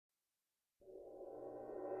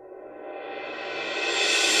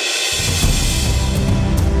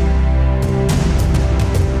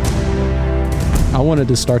wanted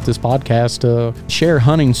to start this podcast to share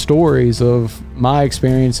hunting stories of my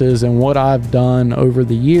experiences and what I've done over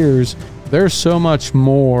the years. There's so much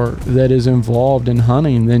more that is involved in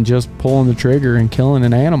hunting than just pulling the trigger and killing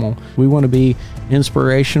an animal. We want to be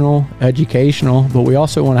inspirational, educational, but we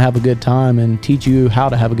also want to have a good time and teach you how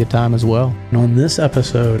to have a good time as well. And on this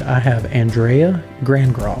episode, I have Andraya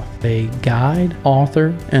Grangroth, a guide,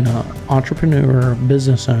 author, and an entrepreneur,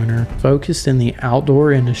 business owner focused in the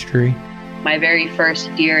outdoor industry. My very first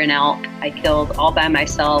deer and elk, I killed all by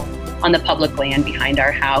myself on the public land behind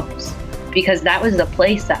our house, because that was the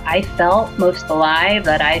place that I felt most alive,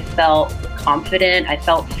 that I felt confident, I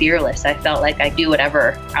felt fearless, I felt like I'd do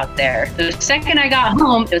whatever out there. The second I got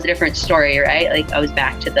home, it was a different story, right? Like I was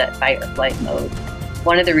back to the fight or flight mode.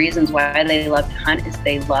 One of the reasons why they love to hunt is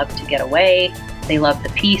they love to get away. They love the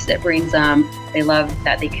peace it brings them. They love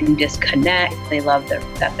that they can disconnect. They love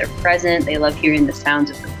that they're present. They love hearing the sounds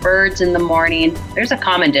of the birds in the morning. There's a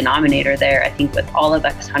common denominator there, I think, with all of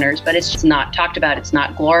us hunters, but it's just not talked about. It's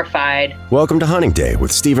not glorified. Welcome to Hunting Day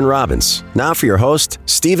with Stephen Robbins. Now for your host,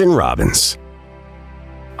 Stephen Robbins.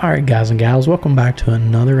 All right, guys and gals, welcome back to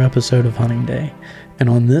another episode of Hunting Day. And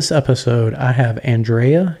on this episode, I have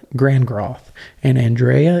Andraya Grangroth. And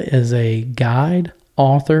Andraya is a guide,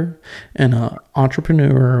 author, and an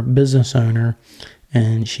entrepreneur, business owner.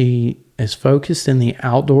 And she is focused in the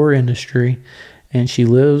outdoor industry. And she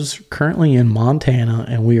lives currently in Montana.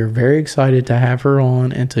 And we are very excited to have her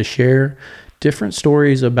on and to share different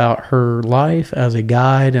stories about her life as a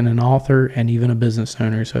guide and an author and even a business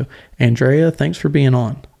owner. So, Andraya, thanks for being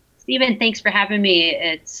on. Stephen, thanks for having me.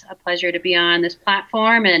 It's a pleasure to be on this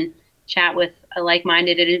platform and chat with a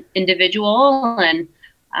like-minded individual. And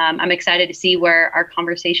I'm excited to see where our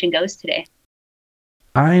conversation goes today.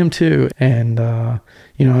 I am too. And,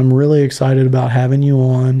 I'm really excited about having you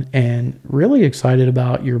on and really excited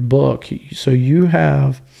about your book. So you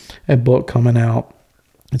have a book coming out.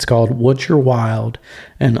 It's called What's Your Wild?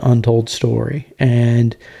 An Untold Story.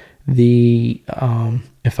 And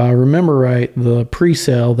if I remember right, the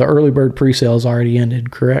early bird pre-sale is already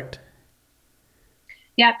ended, correct?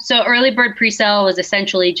 Yeah. So early bird pre-sale was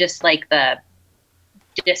essentially just like the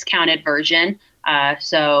discounted version.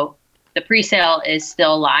 So the pre-sale is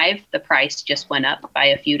still live. The price just went up by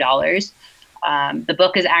a few dollars. The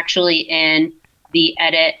book is actually in the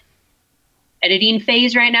editing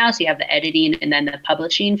phase right now. So you have the editing and then the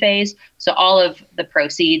publishing phase. So all of the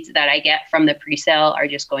proceeds that I get from the pre-sale are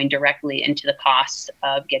just going directly into the costs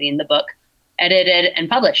of getting the book edited and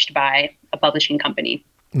published by a publishing company.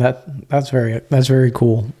 That's very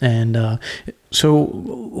cool. And so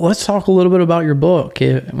let's talk a little bit about your book.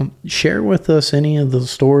 Share with us any of the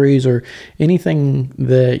stories or anything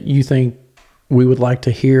that you think we would like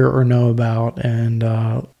to hear or know about, and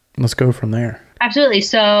let's go from there. Absolutely.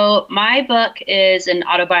 So my book is an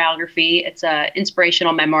autobiography. It's an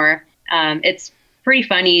inspirational memoir. It's pretty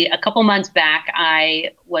funny. A couple months back,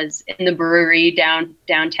 I was in the brewery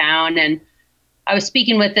downtown, and I was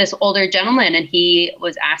speaking with this older gentleman, and he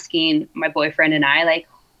was asking my boyfriend and I, like,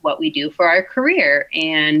 what we do for our career.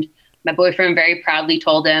 And my boyfriend very proudly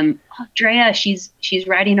told him, "Oh, Drea, she's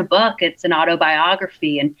writing a book. It's an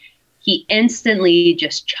autobiography." And he instantly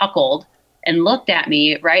just chuckled and looked at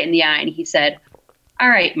me right in the eye, and he said, "All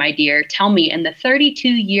right, my dear, tell me, in the 32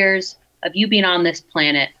 years of you being on this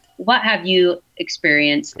planet, what have you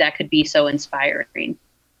experienced that could be so inspiring?"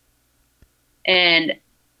 And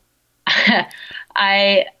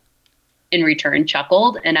I, in return,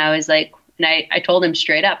 chuckled, and I was like, and I told him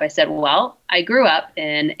straight up, I said, well, I grew up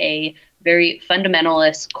in a very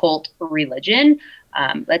fundamentalist cult religion.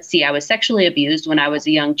 Let's see, I was sexually abused when I was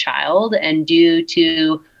a young child, and due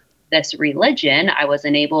to this religion, I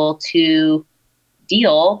wasn't able to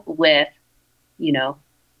deal with,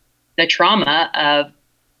 the trauma of,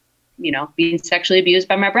 being sexually abused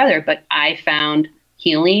by my brother. But I found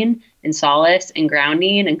healing and solace and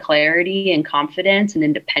grounding and clarity and confidence and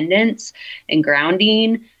independence and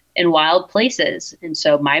grounding in wild places. And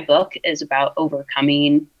so my book is about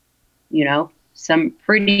overcoming, some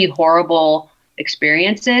pretty horrible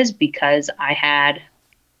experiences because I had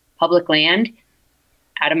public land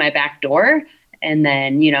out of my back door. And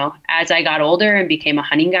then, as I got older and became a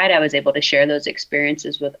hunting guide, I was able to share those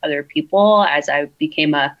experiences with other people. As I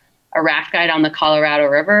became a raft guide on the Colorado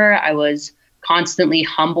River, I was constantly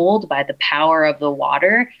humbled by the power of the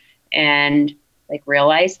water and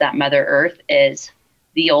realized that Mother Earth is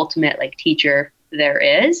the ultimate teacher there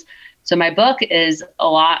is. So my book is a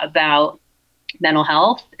lot about mental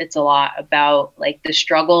health. It's a lot about the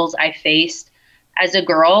struggles I faced as a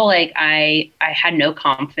girl. I had no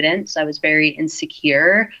confidence. I was very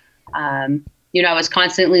insecure. I was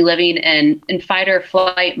constantly living in fight or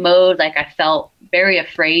flight mode. Like I felt very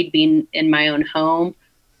afraid being in my own home.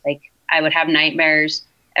 Like I would have nightmares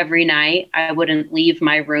every night. I wouldn't leave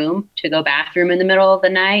my room to go bathroom in the middle of the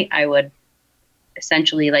night. I would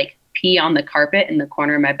essentially like pee on the carpet in the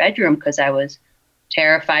corner of my bedroom because I was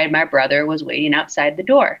terrified my brother was waiting outside the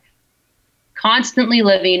door. Constantly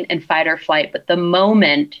living in fight or flight. But the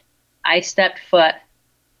moment I stepped foot,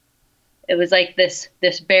 it was like this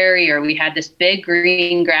barrier. We had this big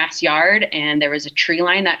green grass yard, and there was a tree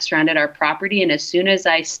line that surrounded our property. And as soon as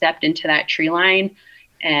I stepped into that tree line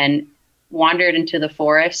and wandered into the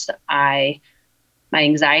forest, my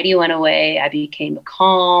anxiety went away. I became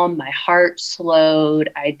calm. My heart slowed.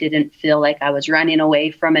 I didn't feel like I was running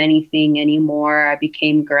away from anything anymore. I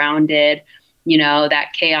became grounded.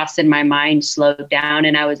 That chaos in my mind slowed down,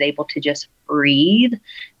 and I was able to just breathe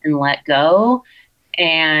and let go.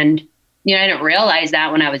 And I didn't realize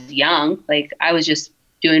that when I was young. Like I was just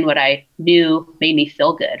doing what I knew made me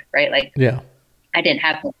feel good, right? Like Yeah. I didn't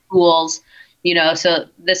have the tools, so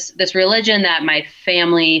this religion that my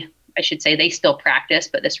family, I should say, they still practice,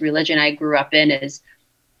 but this religion I grew up in is,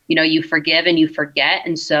 you forgive and you forget.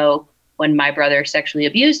 And so when my brother sexually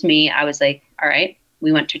abused me, I was like, all right,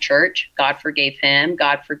 we went to church. God forgave him.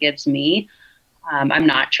 God forgives me. I'm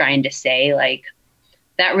not trying to say like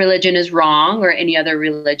that religion is wrong or any other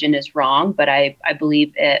religion is wrong, but I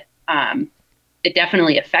believe it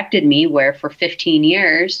definitely affected me, where for 15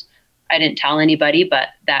 years I didn't tell anybody, but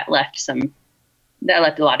that left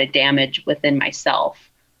a lot of damage within myself.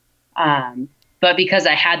 But because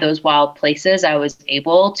I had those wild places, I was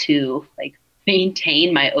able to like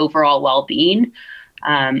maintain my overall well-being,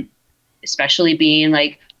 especially being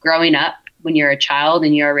like growing up when you're a child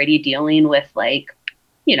and you're already dealing with like,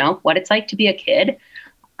 what it's like to be a kid.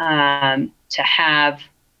 To have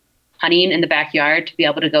hunting in the backyard, to be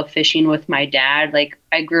able to go fishing with my dad. Like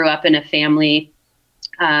I grew up in a family.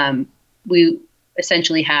 We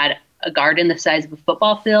essentially had a garden the size of a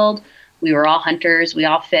football field. We were all hunters. We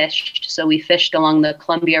all fished. So we fished along the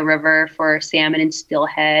Columbia River for salmon and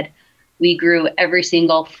steelhead. We grew every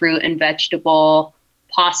single fruit and vegetable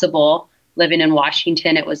possible. Living in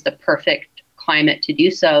Washington, it was the perfect climate to do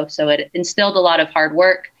so. So it instilled a lot of hard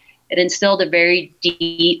work. It instilled a very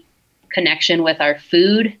deep connection with our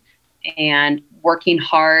food and working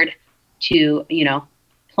hard to,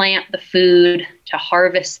 plant the food, to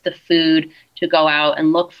harvest the food, to go out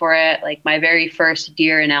and look for it. Like my very first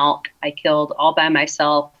deer and elk, I killed all by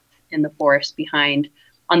myself in the forest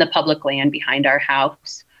on the public land behind our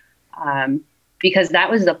house. Because that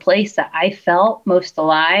was the place that I felt most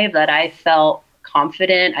alive, that I felt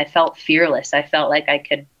confident. I felt fearless. I felt like I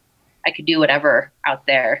could do whatever out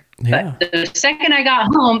there. Yeah. But the second I got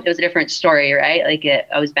home, it was a different story, right? Like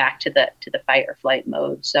I was back to the fight or flight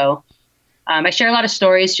mode. So I share a lot of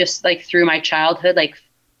stories just like through my childhood, like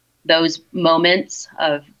those moments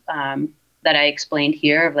of that I explained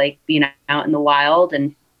here of like being out in the wild,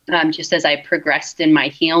 and just as I progressed in my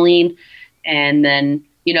healing, and then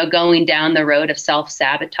going down the road of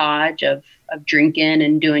self-sabotage, of drinking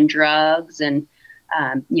and doing drugs, and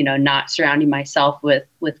not surrounding myself with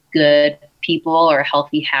good people or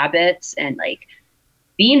healthy habits, and like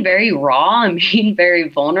being very raw and being very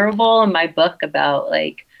vulnerable in my book about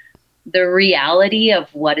like the reality of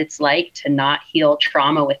what it's like to not heal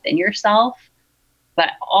trauma within yourself,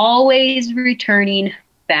 but always returning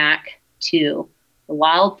back to the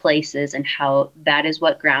wild places and how that is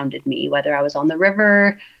what grounded me, whether I was on the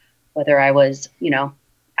river, whether I was,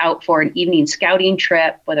 out for an evening scouting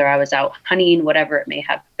trip, whether I was out hunting, whatever it may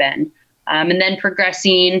have been. And then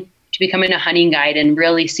progressing to becoming a hunting guide and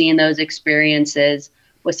really seeing those experiences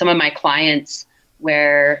with some of my clients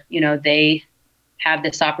where, they have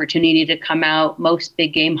this opportunity to come out. Most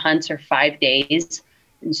big game hunts are 5 days.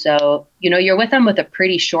 And so, you're with them with a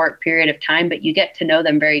pretty short period of time, but you get to know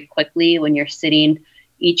them very quickly when you're sitting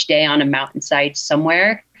each day on a mountainside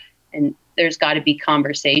somewhere, and there's got to be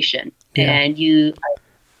conversation. Yeah. And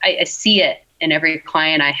I see it in every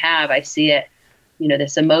client I have. I see it,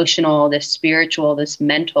 this emotional, this spiritual, this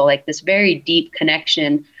mental, like this very deep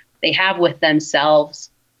connection they have with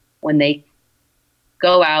themselves when they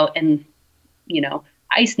go out and,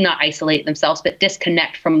 not isolate themselves, but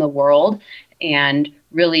disconnect from the world and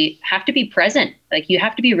really have to be present. Like you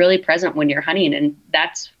have to be really present when you're hunting. And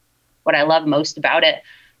that's what I love most about it.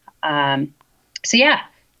 So yeah,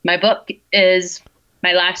 my book is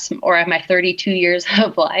my 32 years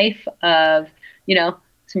of life of,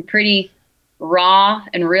 some pretty raw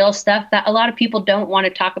and real stuff that a lot of people don't want to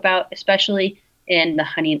talk about, especially in the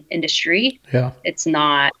hunting industry. Yeah. It's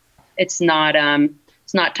not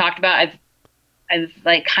talked about. I've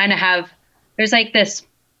like kind of have there's like this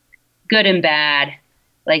good and bad,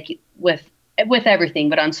 like with everything.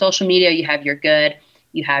 But on social media, you have your good,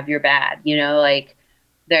 you have your bad. Like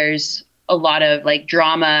there's a lot of like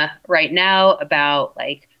drama right now about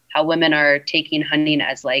like how women are taking hunting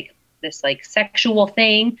as like this like sexual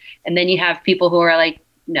thing, and then you have people who are like,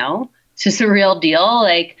 no, this is a real deal.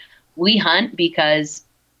 Like we hunt because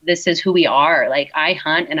this is who we are. Like I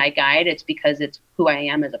hunt and I guide. It's because it's who I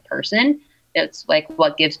am as a person. It's like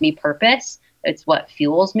what gives me purpose. It's what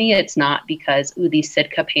fuels me. It's not because, ooh, these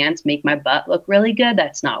Sitka pants make my butt look really good.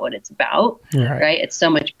 That's not what it's about, right? It's so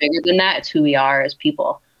much bigger than that. It's who we are as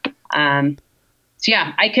people. So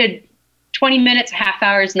yeah, I could, 20 minutes, a half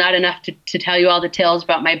hour is not enough to tell you all the tales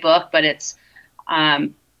about my book, but it's,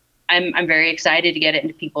 I'm very excited to get it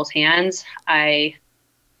into people's hands. I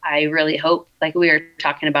really hope, like we were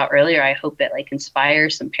talking about earlier, I hope it like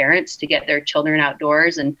inspires some parents to get their children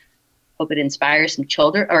outdoors, and hope it inspires some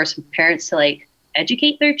children or some parents to like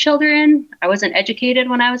educate their children. I wasn't educated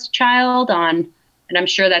when I was a child and I'm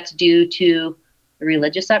sure that's due to the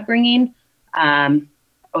religious upbringing. I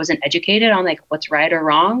wasn't educated on like what's right or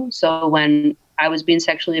wrong. So when I was being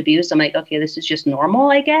sexually abused, I'm like, okay, this is just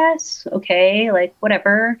normal, I guess. Okay, like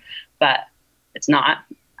whatever, but it's not,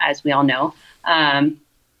 as we all know. And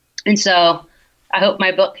so I hope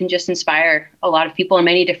my book can just inspire a lot of people in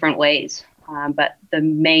many different ways. But the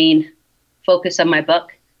main focus of my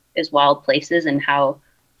book is wild places and how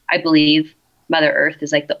I believe Mother Earth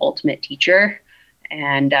is like the ultimate teacher,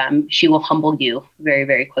 and she will humble you very,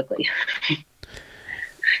 very quickly.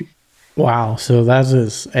 Wow. So that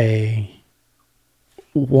is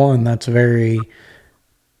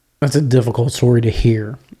that's a difficult story to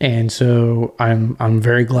hear. And so I'm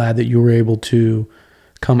very glad that you were able to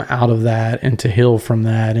come out of that and to heal from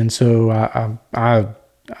that. And so I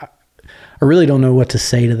really don't know what to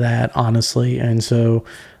say to that, honestly. And so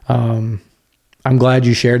I'm glad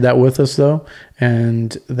you shared that with us, though.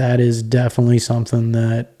 And that is definitely something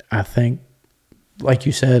that I think, like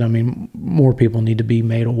you said, I mean, more people need to be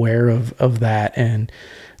made aware of that. And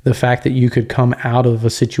the fact that you could come out of a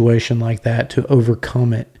situation like that to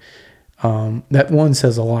overcome it, that one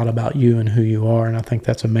says a lot about you and who you are. And I think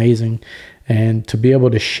that's amazing. And to be able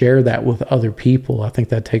to share that with other people, I think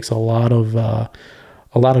that takes a lot of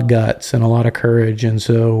guts and a lot of courage. And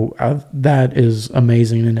so that is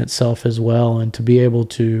amazing in itself as well. And to be able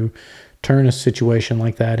to turn a situation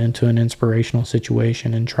like that into an inspirational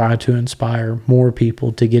situation and try to inspire more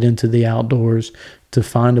people to get into the outdoors, to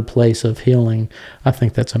find a place of healing, I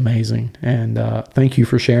think that's amazing. And thank you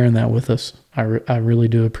for sharing that with us. I really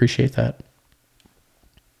do appreciate that.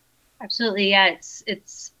 Absolutely. Yeah.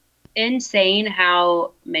 It's insane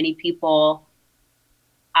how many people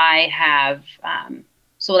I have,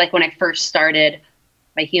 so like when I first started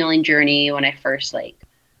my healing journey, when I first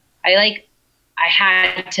I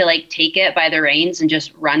had to like take it by the reins and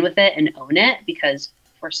just run with it and own it, because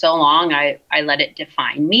for so long I let it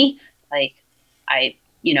define me. Like I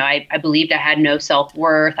believed I had no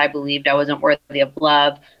self-worth. I believed I wasn't worthy of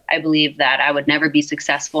love. I believed that I would never be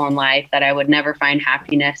successful in life, that I would never find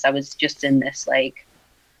happiness. I was just in this like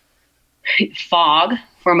fog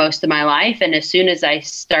for most of my life. And as soon as I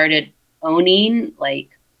started owning like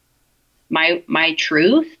my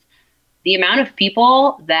truth, the amount of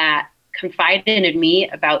people that confided in me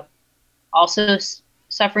about also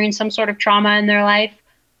suffering some sort of trauma in their life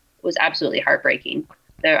was absolutely heartbreaking.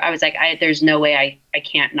 I was like, there's no way I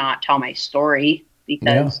can't not tell my story,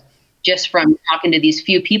 because just from talking to these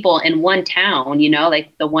few people in one town,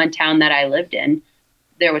 like the one town that I lived in,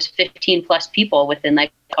 there was 15 plus people within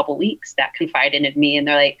like a couple weeks that confided in me. And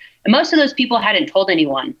they're like, and most of those people hadn't told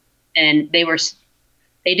anyone, and they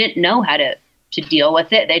didn't know how to deal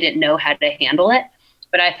with it. They didn't know how to handle it.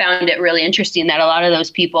 But I found it really interesting that a lot of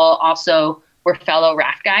those people also were fellow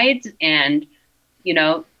raft guides. And,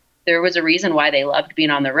 there was a reason why they loved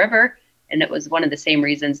being on the river. And it was one of the same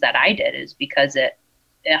reasons that I did, is because it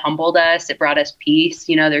humbled us. It brought us peace.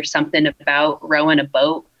 There's something about rowing a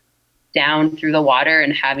boat down through the water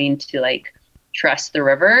and having to like trust the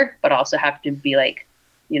river, but also have to be like,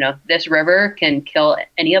 this river can kill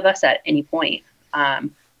any of us at any point.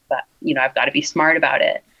 But I've got to be smart about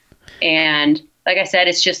it. And like I said,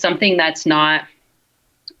 it's just something that's not,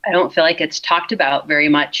 I don't feel like it's talked about very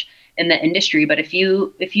much in the industry. But if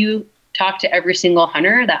you talk to every single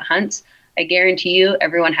hunter that hunts, I guarantee you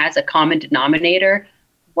everyone has a common denominator.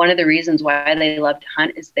 One of the reasons why they love to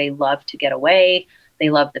hunt is they love to get away. They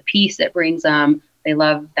love the peace it brings them. They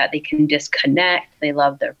love that they can disconnect. They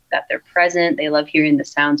love that they're present. They love hearing the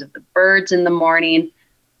sounds of the birds in the morning.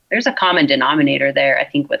 There's a common denominator there, I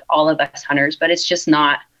think, with all of us hunters, but it's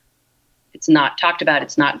it's not talked about.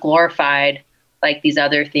 It's not glorified like these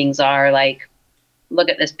other things are. Like, look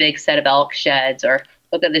at this big set of elk sheds, or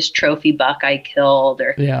look at this trophy buck I killed,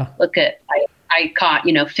 or look at, I caught,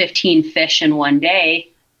 15 fish in one day.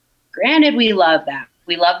 Granted, we love that.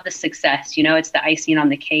 We love the success, it's the icing on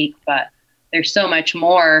the cake, but there's so much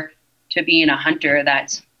more to being a hunter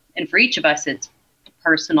and for each of us, it's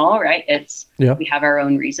personal, right? We have our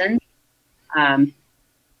own reasons.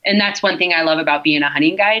 And that's one thing I love about being a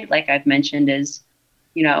hunting guide. Like I've mentioned is,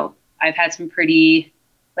 I've had some pretty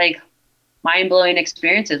mind-blowing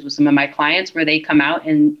experiences with some of my clients where they come out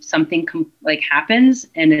and something happens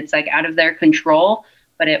and it's out of their control,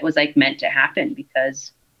 but it was meant to happen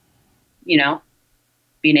because,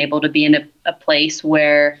 being able to be in a place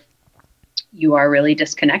where you are really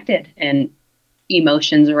disconnected and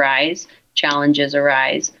emotions arise, challenges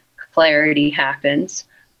arise, clarity happens.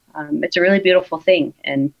 It's a really beautiful thing.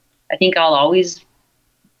 And I think I'll always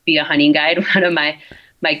be a hunting guide. One of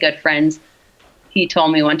my good friends, he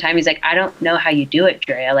told me one time, he's like, I don't know how you do it,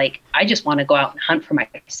 Drea. I just want to go out and hunt for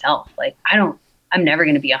myself. I'm never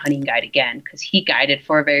going to be a hunting guide again, because he guided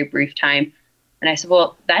for a very brief time. And I said,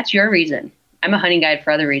 well, that's your reason. I'm a hunting guide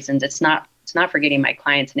for other reasons. It's not for getting my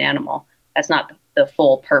clients an animal. That's not the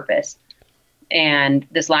full purpose. And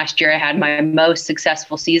this last year I had my most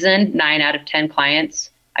successful season. 9 out of 10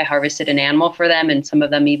 clients, I harvested an animal for them, and some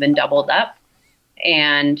of them even doubled up.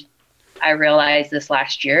 And I realized this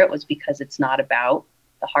last year it was because it's not about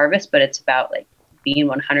the harvest, but it's about being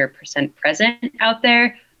 100% present out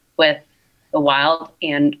there with the wild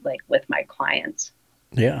and with my clients.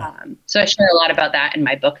 Yeah. So I share a lot about that in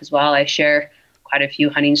my book as well. I share quite a few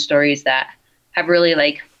hunting stories that have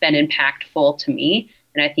really been impactful to me,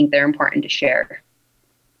 and I think they're important to share.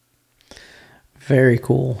 Very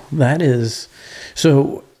cool. That is,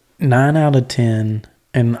 so 9 out of 10,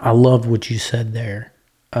 and I love what you said there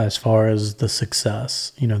as far as the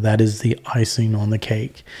success. That is the icing on the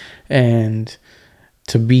cake. And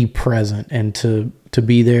to be present and to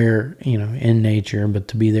be there, in nature, but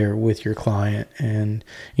to be there with your client. And,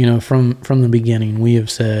 from the beginning, we have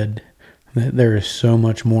said that there is so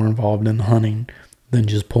much more involved in hunting than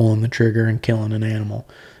just pulling the trigger and killing an animal.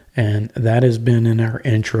 And that has been in our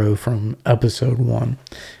intro from episode 1.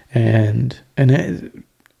 And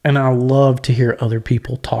I love to hear other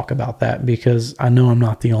people talk about that, because I know I'm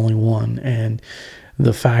not the only one. And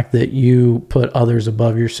the fact that you put others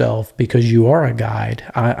above yourself because you are a guide.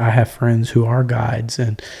 I have friends who are guides,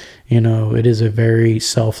 and, it is a very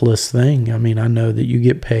selfless thing. I mean, I know that you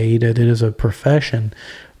get paid, and it is a profession,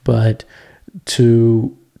 but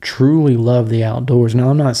to truly love the outdoors. Now,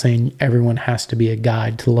 I'm not saying everyone has to be a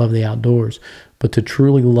guide to love the outdoors, but to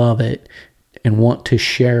truly love it and want to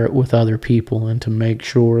share it with other people, and to make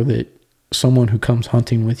sure that someone who comes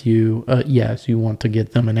hunting with you, yes, you want to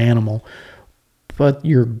get them an animal, but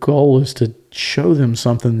your goal is to show them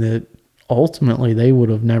something that ultimately they would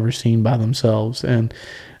have never seen by themselves. And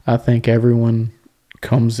I think everyone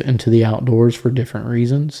comes into the outdoors for different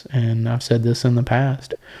reasons. And I've said this in the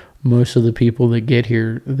past. Most of the people that get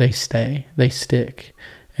here, they stick.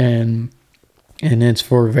 And it's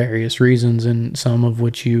for various reasons, and some of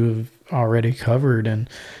which you have already covered. And,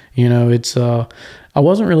 it's, I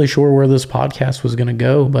wasn't really sure where this podcast was going to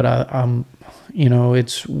go, but I'm,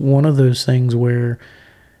 it's one of those things where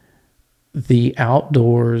the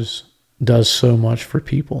outdoors does so much for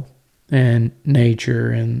people, and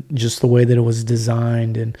nature, and just the way that it was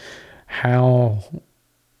designed, and how,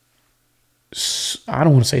 I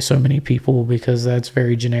don't want to say so many people because that's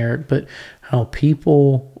very generic, but how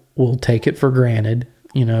people will take it for granted.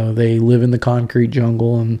 They live in the concrete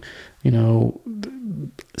jungle, and,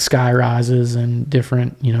 sky rises and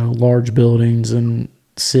different, large buildings and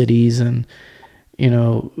cities, and,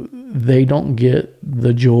 they don't get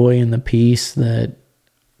the joy and the peace that,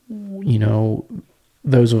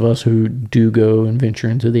 those of us who do go and venture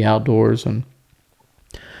into the outdoors. And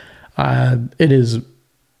it is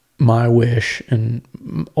my wish and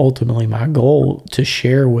ultimately my goal to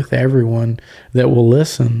share with everyone that will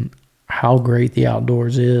listen how great the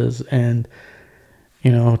outdoors is, and,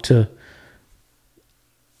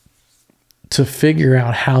 to figure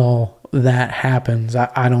out how that happens.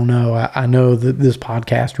 I don't know. I know that this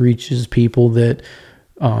podcast reaches people that,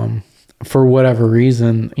 for whatever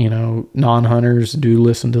reason, non-hunters do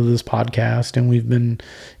listen to this podcast, and we've been,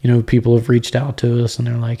 people have reached out to us and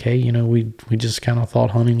they're like, hey, we just kind of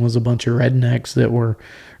thought hunting was a bunch of rednecks that were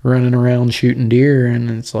running around shooting deer.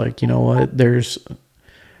 And it's like, what, there's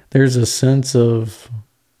a sense of,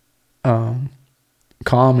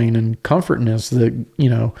 calming and comfortness that,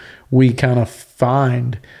 we kind of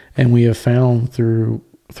find, and we have found through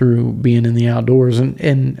through being in the outdoors.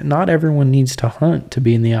 And not everyone needs to hunt to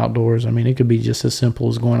be in the outdoors. I mean, it could be just as simple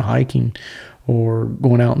as going hiking or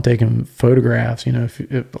going out and taking photographs. You know,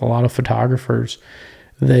 if a lot of photographers,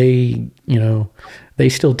 they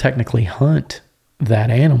still technically hunt that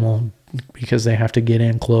animal because they have to get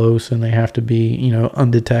in close and they have to be,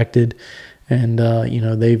 undetected. And,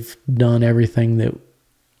 they've done everything that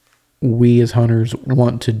we as hunters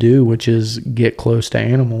want to do, which is get close to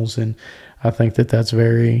animals. And I think that that's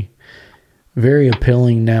very, very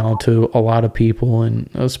appealing now to a lot of people, and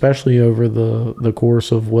especially over the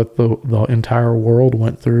course of what the entire world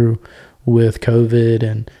went through with COVID.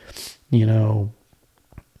 And,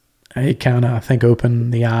 it kind of, I think,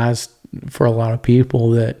 opened the eyes for a lot of people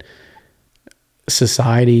that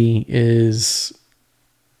society is,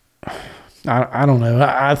 I don't know.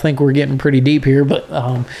 I think we're getting pretty deep here, but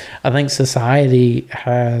I think society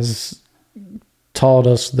has taught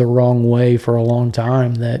us the wrong way for a long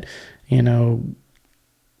time, that,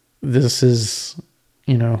 this is,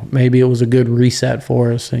 maybe it was a good reset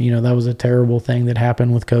for us. And, that was a terrible thing that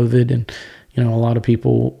happened with COVID. And, a lot of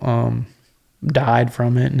people died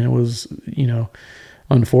from it, and it was,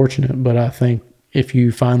 unfortunate. But I think if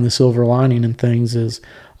you find the silver lining in things, is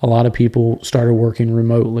a lot of people started working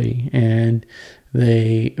remotely, and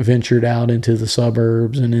they ventured out into the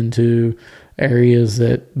suburbs and into areas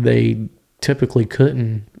that they typically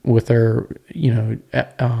couldn't with their,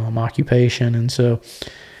 occupation. And so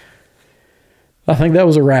I think that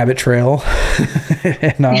was a rabbit trail,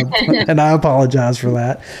 and I apologize for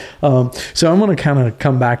that. So I'm going to kind of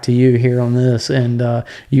come back to you here on this. And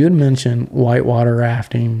you had mentioned whitewater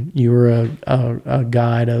rafting. You were a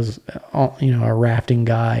guide, as a rafting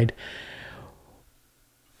guide.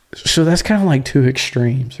 So that's kind of like two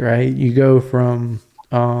extremes, right? You go from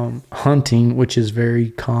hunting, which is very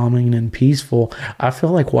calming and peaceful. I feel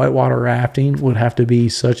like whitewater rafting would have to be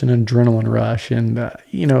such an adrenaline rush, and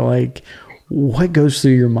like, what goes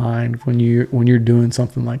through your mind when you're doing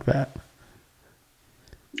something like that?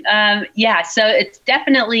 Yeah, so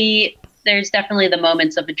there's definitely the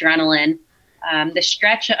moments of adrenaline. The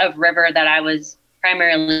stretch of river that I was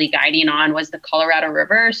primarily guiding on was the Colorado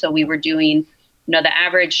River. So we were doing, the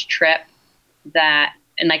average trip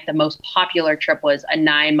and like the most popular trip was a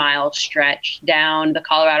 9-mile stretch down the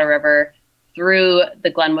Colorado River through the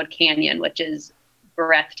Glenwood Canyon, which is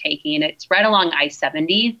breathtaking. It's right along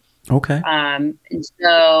I-70. Okay. And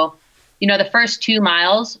so, the first 2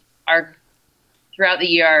 miles are throughout the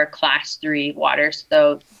year are class 3 water.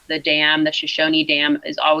 So the Shoshone Dam,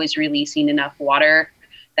 is always releasing enough water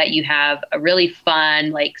that you have a really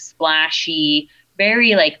fun, like splashy,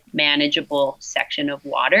 very like manageable section of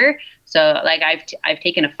water. So like I've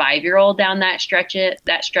taken a 5-year-old down that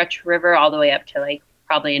stretch river all the way up to like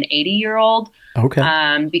probably an 80-year-old.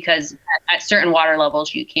 Okay. Because at certain water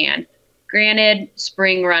levels you can. Granted,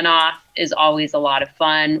 spring runoff is always a lot of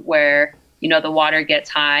fun where, the water gets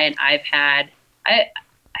high, and I had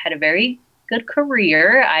a very good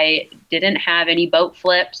career. I didn't have any boat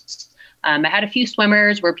flips. I had a few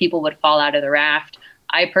swimmers where people would fall out of the raft.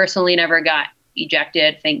 I personally never got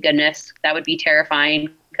ejected, thank goodness. That would be terrifying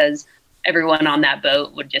because everyone on that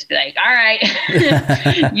boat would just be like, all right,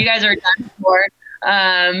 you guys are done for.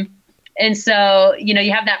 And so,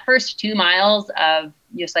 you have that first 2 miles of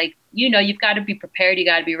just like, you've got to be prepared. You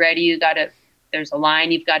got to be ready. There's a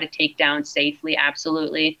line you've got to take down safely.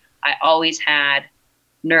 Absolutely. I always had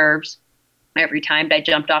nerves every time I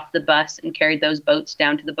jumped off the bus and carried those boats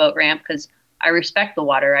down to the boat ramp, because I respect the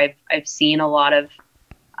water. I've seen a lot of,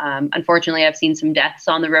 unfortunately, I've seen some deaths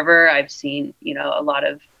on the river. I've seen, a lot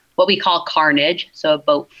of what we call carnage. So a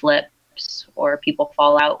boat flips, or people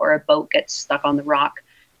fall out, or a boat gets stuck on the rock,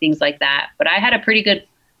 things like that. But I had a pretty good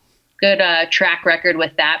track record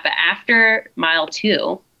with that. But after mile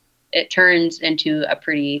 2, it turns into a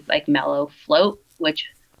pretty like mellow float, which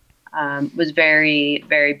was very,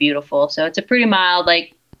 very beautiful. So it's a pretty mild,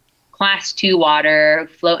 like class 2 water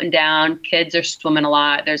floating down. Kids are swimming a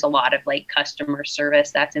lot. There's a lot of like customer service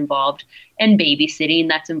that's involved, and babysitting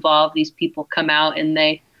that's involved. These people come out and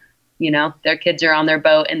they, their kids are on their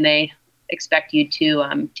boat, and they expect you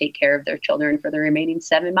to take care of their children for the remaining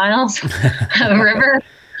 7 miles of river.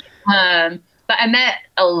 But I met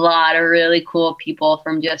a lot of really cool people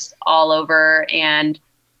from just all over. And,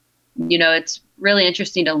 it's really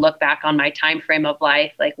interesting to look back on my time frame of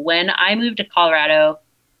life. Like when I moved to Colorado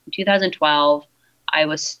in 2012, I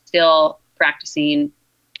was still practicing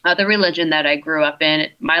the religion that I grew up in.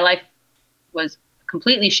 My life was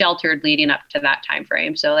completely sheltered leading up to that time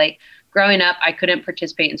frame. So like growing up, I couldn't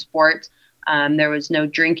participate in sports. There was no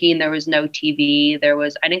drinking. There was no TV.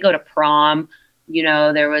 I didn't go to prom.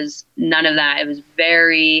 There was none of that. It was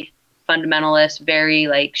very fundamentalist, very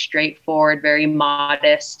like straightforward, very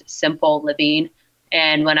modest, simple living.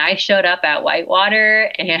 And when I showed up at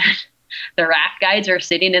Whitewater and the raft guides are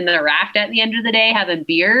sitting in the raft at the end of the day having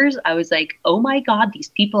beers, I was like, oh my God, these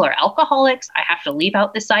people are alcoholics. I have to leave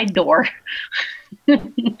out the side door.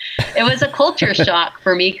 It was a culture shock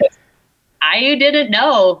for me because I didn't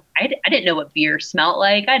know. I didn't know what beer smelled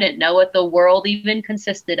like. I didn't know what the world even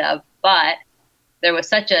consisted of. But there was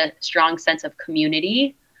such a strong sense of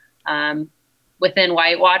community within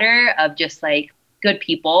Whitewater, of just like good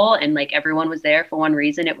people, and like everyone was there for one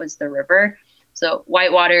reason. It was the river. So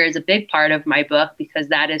Whitewater is a big part of my book because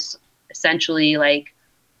that is essentially like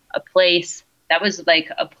a place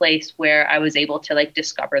where I was able to like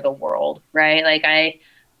discover the world, right? Like I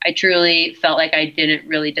truly felt like I didn't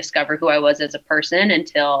really discover who I was as a person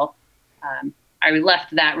until I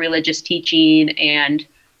left that religious teaching and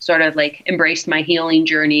sort of like embraced my healing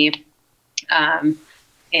journey.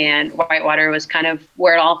 And Whitewater was kind of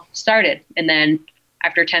where it all started. And then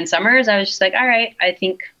after 10 summers, I was just like, all right, I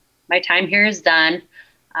think my time here is done.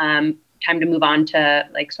 Time to move on to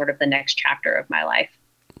like sort of the next chapter of my life.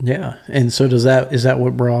 Yeah. And so is that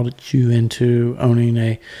what brought you into owning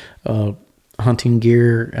a hunting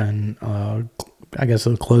gear and I guess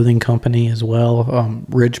a clothing company as well?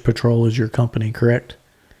 Ridge Patrol is your company, correct?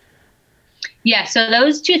 Yeah. So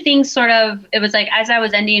those two things it was like, as I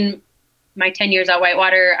was ending my 10 years at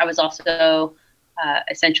Whitewater, I was also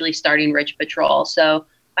essentially starting Ridge Patrol. So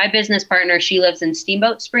my business partner, she lives in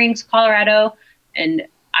Steamboat Springs, Colorado. And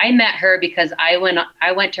I met her because I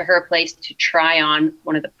went to her place to try on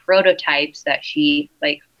one of the prototypes that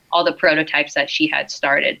all the prototypes that she had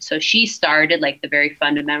started. So she started like the very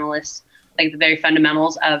fundamentals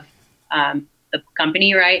of the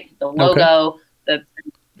company, right? The logo, okay.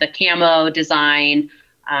 the camo design,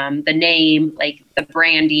 the name, like the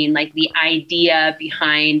branding, like the idea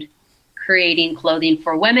behind creating clothing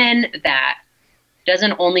for women that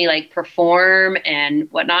doesn't only like perform and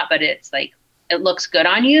whatnot, but it's like, it looks good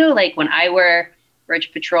on you. Like when I wear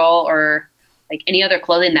Ridge Patrol or like any other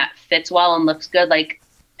clothing that fits well and looks good, like,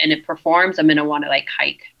 and it performs, I'm going to want to like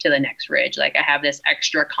hike to the next ridge. Like I have this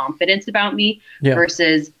extra confidence about me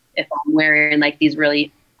versus if I'm wearing like these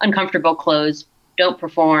really uncomfortable clothes, don't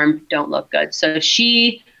perform, don't look good. So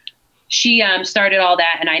she started all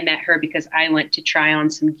that, and I met her because I went to try on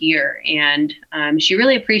some gear, and she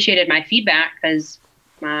really appreciated my feedback because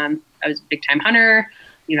I was a big time hunter.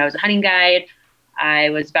 I was a hunting guide. I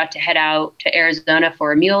was about to head out to Arizona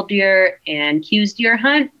for a mule deer and Q's deer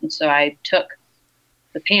hunt. And so I took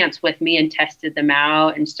the pants with me and tested them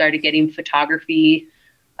out and started getting photography,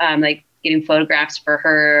 like getting photographs for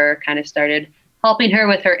her, kind of started helping her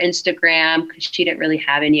with her Instagram because she didn't really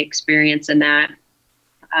have any experience in that.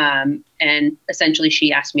 And essentially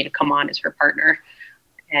she asked me to come on as her partner.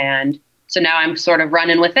 And so now I'm sort of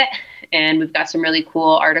running with it. And we've got some really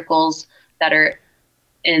cool articles that are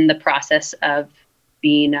in the process of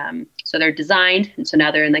being, so they're designed. And so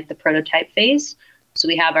now they're in like the prototype phase. So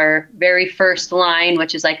we have our very first line,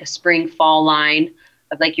 which is like a spring fall line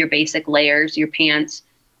of like your basic layers, your pants,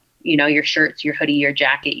 your shirts, your hoodie, your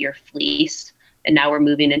jacket, your fleece. And now we're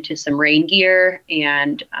moving into some rain gear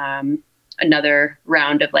and, another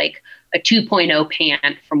round of like a 2.0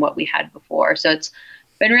 pant from what we had before. So it's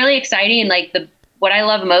been really exciting. Like what I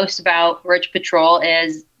love most about Ridge Patrol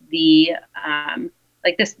is the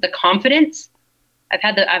confidence. I've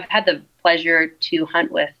had the pleasure to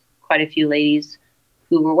hunt with quite a few ladies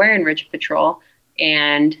who were wearing Ridge Patrol,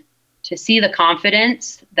 and to see the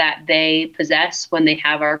confidence that they possess when they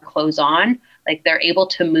have our clothes on, like they're able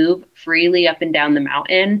to move freely up and down the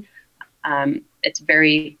mountain. It's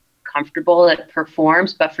very comfortable, it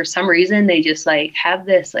performs, but for some reason they just like have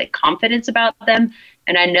this like confidence about them.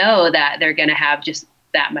 And I know that they're going to have just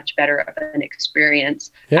that much better of an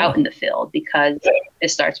experience out in the field because it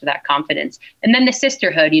starts with that confidence. And then the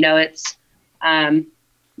sisterhood, it's,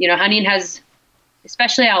 hunting has,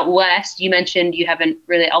 especially out west, you mentioned you haven't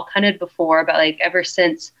really elk hunted before, but like ever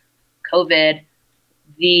since COVID,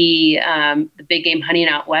 the big game hunting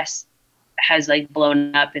out west has like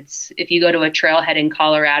blown up. If you go to a trailhead in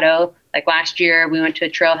Colorado, like last year we went to a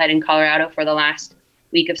trailhead in Colorado for the last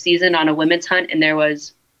week of season on a women's hunt, and there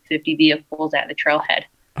was 50 vehicles at the trailhead.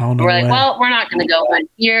 Oh, no we're way. like, well, we're not going to go hunt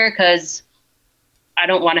here because I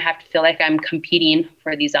don't want to have to feel like I'm competing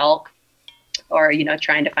for these elk or,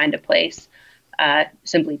 trying to find a place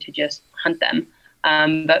simply to just hunt them.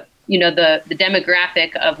 But, the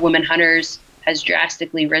demographic of women hunters has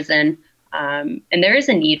drastically risen. And there is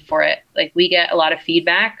a need for it. Like we get a lot of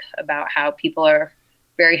feedback about how people are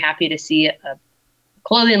very happy to see a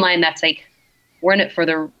clothing line that's like we're in it for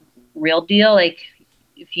the real deal. Like,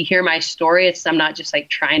 if you hear my story, I'm not just like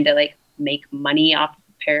trying to like make money off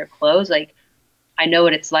a pair of clothes. Like, I know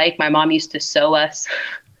what it's like. My mom used to sew us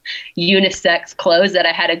unisex clothes that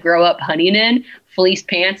I had to grow up hunting in, fleece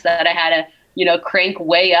pants that I had to, crank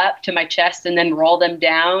way up to my chest and then roll them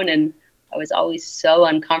down. And I was always so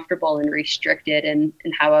uncomfortable and restricted in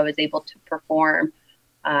how I was able to perform.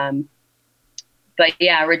 But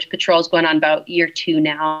yeah, Ridge Patrol is going on about year 2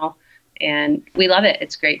 now, and we love it.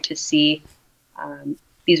 It's great to see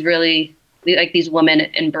these really, like, these women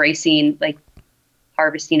embracing like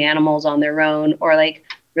harvesting animals on their own, or like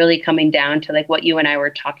really coming down to like what you and I were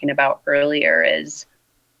talking about earlier, is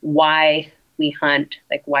why we hunt,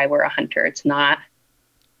 like why we're a hunter. It's not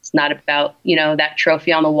about, that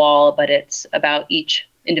trophy on the wall, but it's about each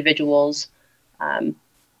individual's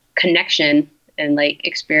connection and like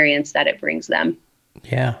experience that it brings them.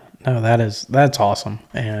 Yeah, no, that's awesome.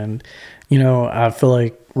 And, I feel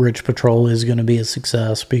like Ridge Patrol is going to be a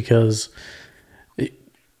success because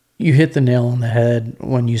you hit the nail on the head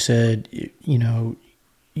when you said,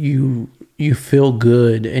 you feel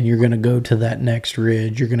good and you're going to go to that next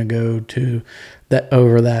ridge. You're going to go to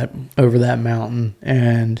over that mountain.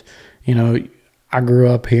 And, I grew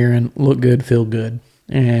up here and look good, feel good.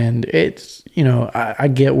 And it's, I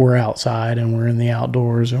get we're outside and we're in the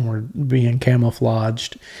outdoors and we're being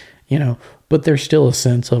camouflaged, but there's still a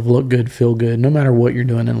sense of look good, feel good, no matter what you're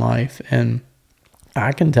doing in life. And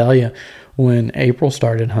I can tell you, when April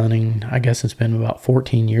started hunting, I guess it's been about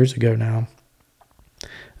 14 years ago now,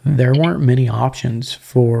 there weren't many options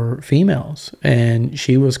for females. And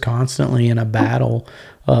she was constantly in a battle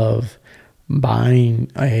of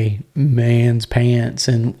buying a man's pants,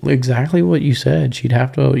 and exactly what you said, she'd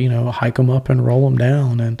have to, hike them up and roll them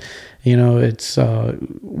down. And, it's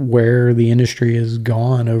where the industry has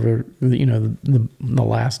gone over, the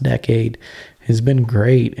last decade has been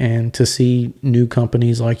great. And to see new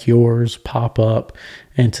companies like yours pop up,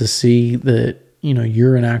 and to see that,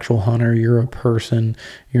 you're an actual hunter, you're a person,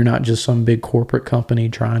 you're not just some big corporate company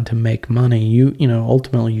trying to make money.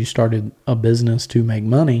 Ultimately you started a business to make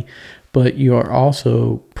money, but you are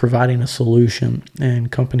also providing a solution,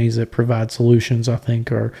 and companies that provide solutions, I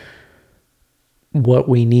think, are what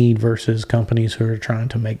we need versus companies who are trying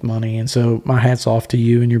to make money. And so my hat's off to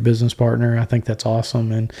you and your business partner. I think that's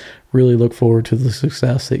awesome, and really look forward to the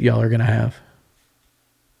success that y'all are going to have.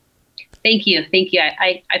 Thank you.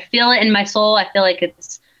 I feel it in my soul. I feel like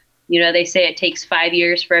it's, they say it takes 5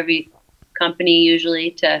 years for every company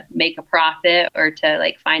usually to make a profit or to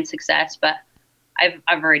like find success. But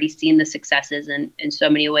I've already seen the successes in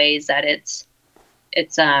so many ways that it's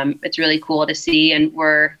really cool to see. And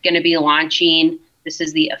we're going to be launching, this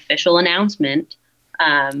is the official announcement.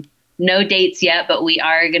 No dates yet, but we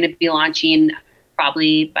are going to be launching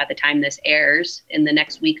probably by the time this airs in the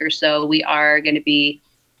next week or so. We are going to be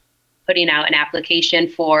putting out an application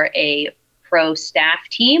for a pro staff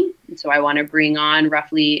team. And so I want to bring on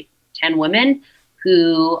roughly 10 women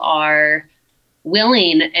who are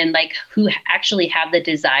willing and like who actually have the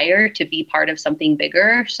desire to be part of something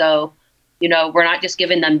bigger. So, we're not just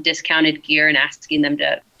giving them discounted gear and asking them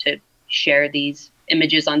to share these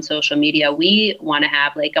images on social media. We want to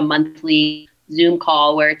have like a monthly Zoom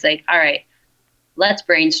call where it's like, all right, let's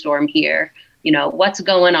brainstorm here. What's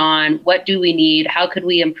going on? What do we need? How could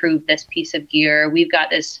we improve this piece of gear? We've got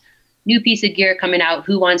this new piece of gear coming out.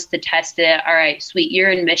 Who wants to test it? All right, sweet.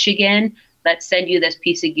 You're in Michigan. Let's send you this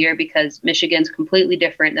piece of gear because Michigan's completely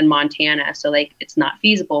different than Montana. So like, it's not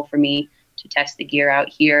feasible for me to test the gear out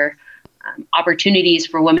here. Opportunities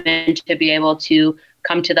for women to be able to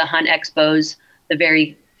come to the hunt expos, the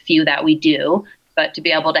very few that we do, but to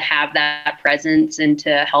be able to have that presence and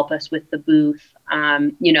to help us with the booth,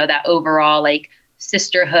 that overall like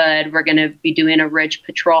sisterhood. We're going to be doing a Ridge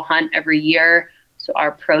Patrol hunt every year. So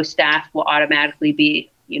our pro staff will automatically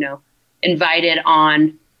be, invited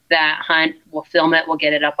on that hunt. We'll film it. We'll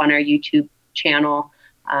get it up on our YouTube channel.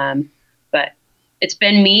 But it's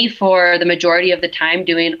been me for the majority of the time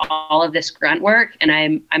doing all of this grunt work. And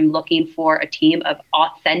I'm looking for a team of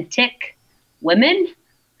authentic women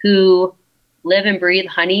who live and breathe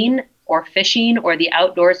hunting or fishing or the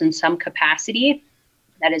outdoors in some capacity,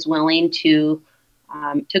 that is willing to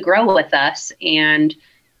grow with us and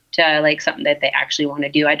to like something that they actually want to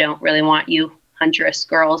do. I don't really want you huntress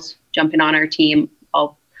girls jumping on our team.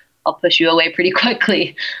 I'll push you away pretty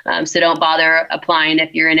quickly. So don't bother applying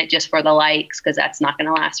if you're in it just for the likes, because that's not going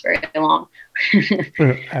to last very long.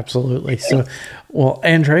 Absolutely. So, well,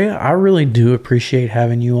 Andraya, I really do appreciate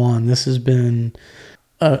having you on. This has been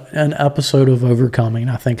an episode of overcoming,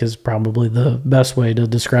 I think, is probably the best way to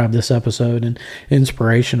describe this episode, and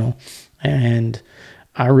inspirational. And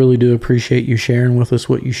I really do appreciate you sharing with us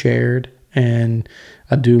what you shared. And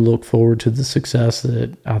I do look forward to the success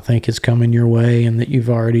that I think is coming your way and that you've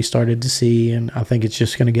already started to see. And I think it's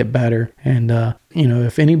just going to get better. And,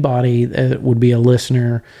 if anybody that would be a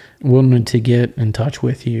listener wanted to get in touch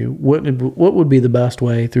with you, what would be the best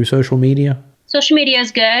way? Through social media? Social media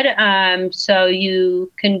is good. So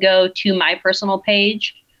you can go to my personal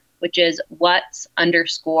page, which is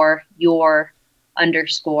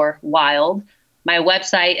what's_your_wild. My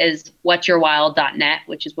website is whatsyourwild.net,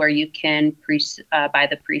 which is where you can buy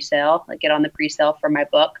the pre-sale, like get on the pre-sale for my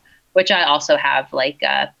book, which I also have like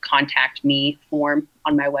a contact me form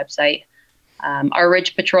on my website. Our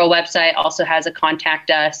Ridge Patrol website also has a contact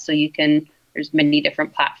us, so there's many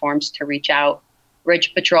different platforms to reach out.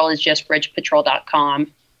 Ridge Patrol is just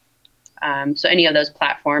ridgepatrol.com. So any of those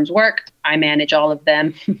platforms work. I manage all of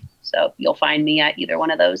them. So you'll find me at either one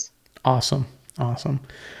of those. Awesome.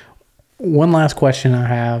 One last question I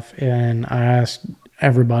have, and I ask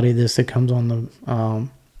everybody this that comes on the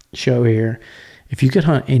show here. If you could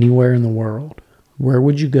hunt anywhere in the world, where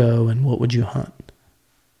would you go and what would you hunt?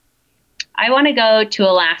 I want to go to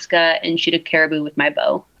Alaska and shoot a caribou with my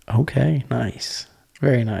bow. Okay, nice.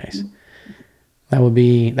 Very nice. That would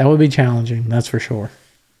be challenging, that's for sure.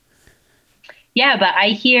 Yeah, but I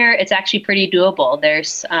hear it's actually pretty doable. There's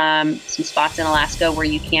some spots in Alaska where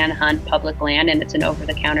you can hunt public land, and it's an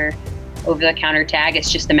over-the-counter tag.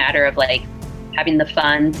 It's just a matter of like having the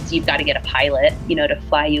funds. You've got to get a pilot, to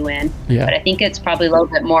fly you in. Yeah. But I think it's probably a little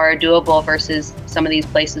bit more doable versus some of these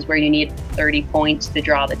places where you need 30 points to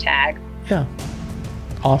draw the tag. Yeah.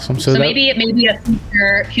 Awesome. So maybe a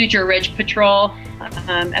future Ridge Patrol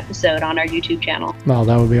episode on our YouTube channel. Well,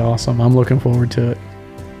 that would be awesome. I'm looking forward to it.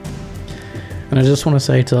 And I just want to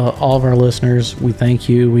say to all of our listeners, we thank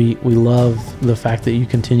you. We love the fact that you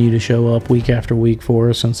continue to show up week after week for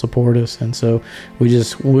us and support us. And so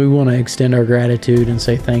we want to extend our gratitude and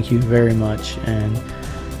say thank you very much, and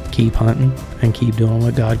keep hunting and keep doing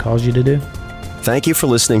what God calls you to do. Thank you for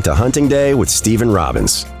listening to Hunting Day with Stephen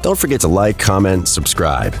Robbins. Don't forget to like, comment,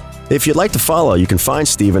 subscribe. If you'd like to follow, you can find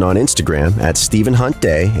Stephen on Instagram at Stephen Hunt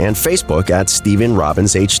Day and Facebook at Stephen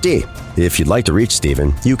Robbins HD. If you'd like to reach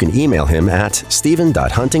Stephen, you can email him at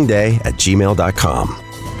stephen.huntingday@gmail.com.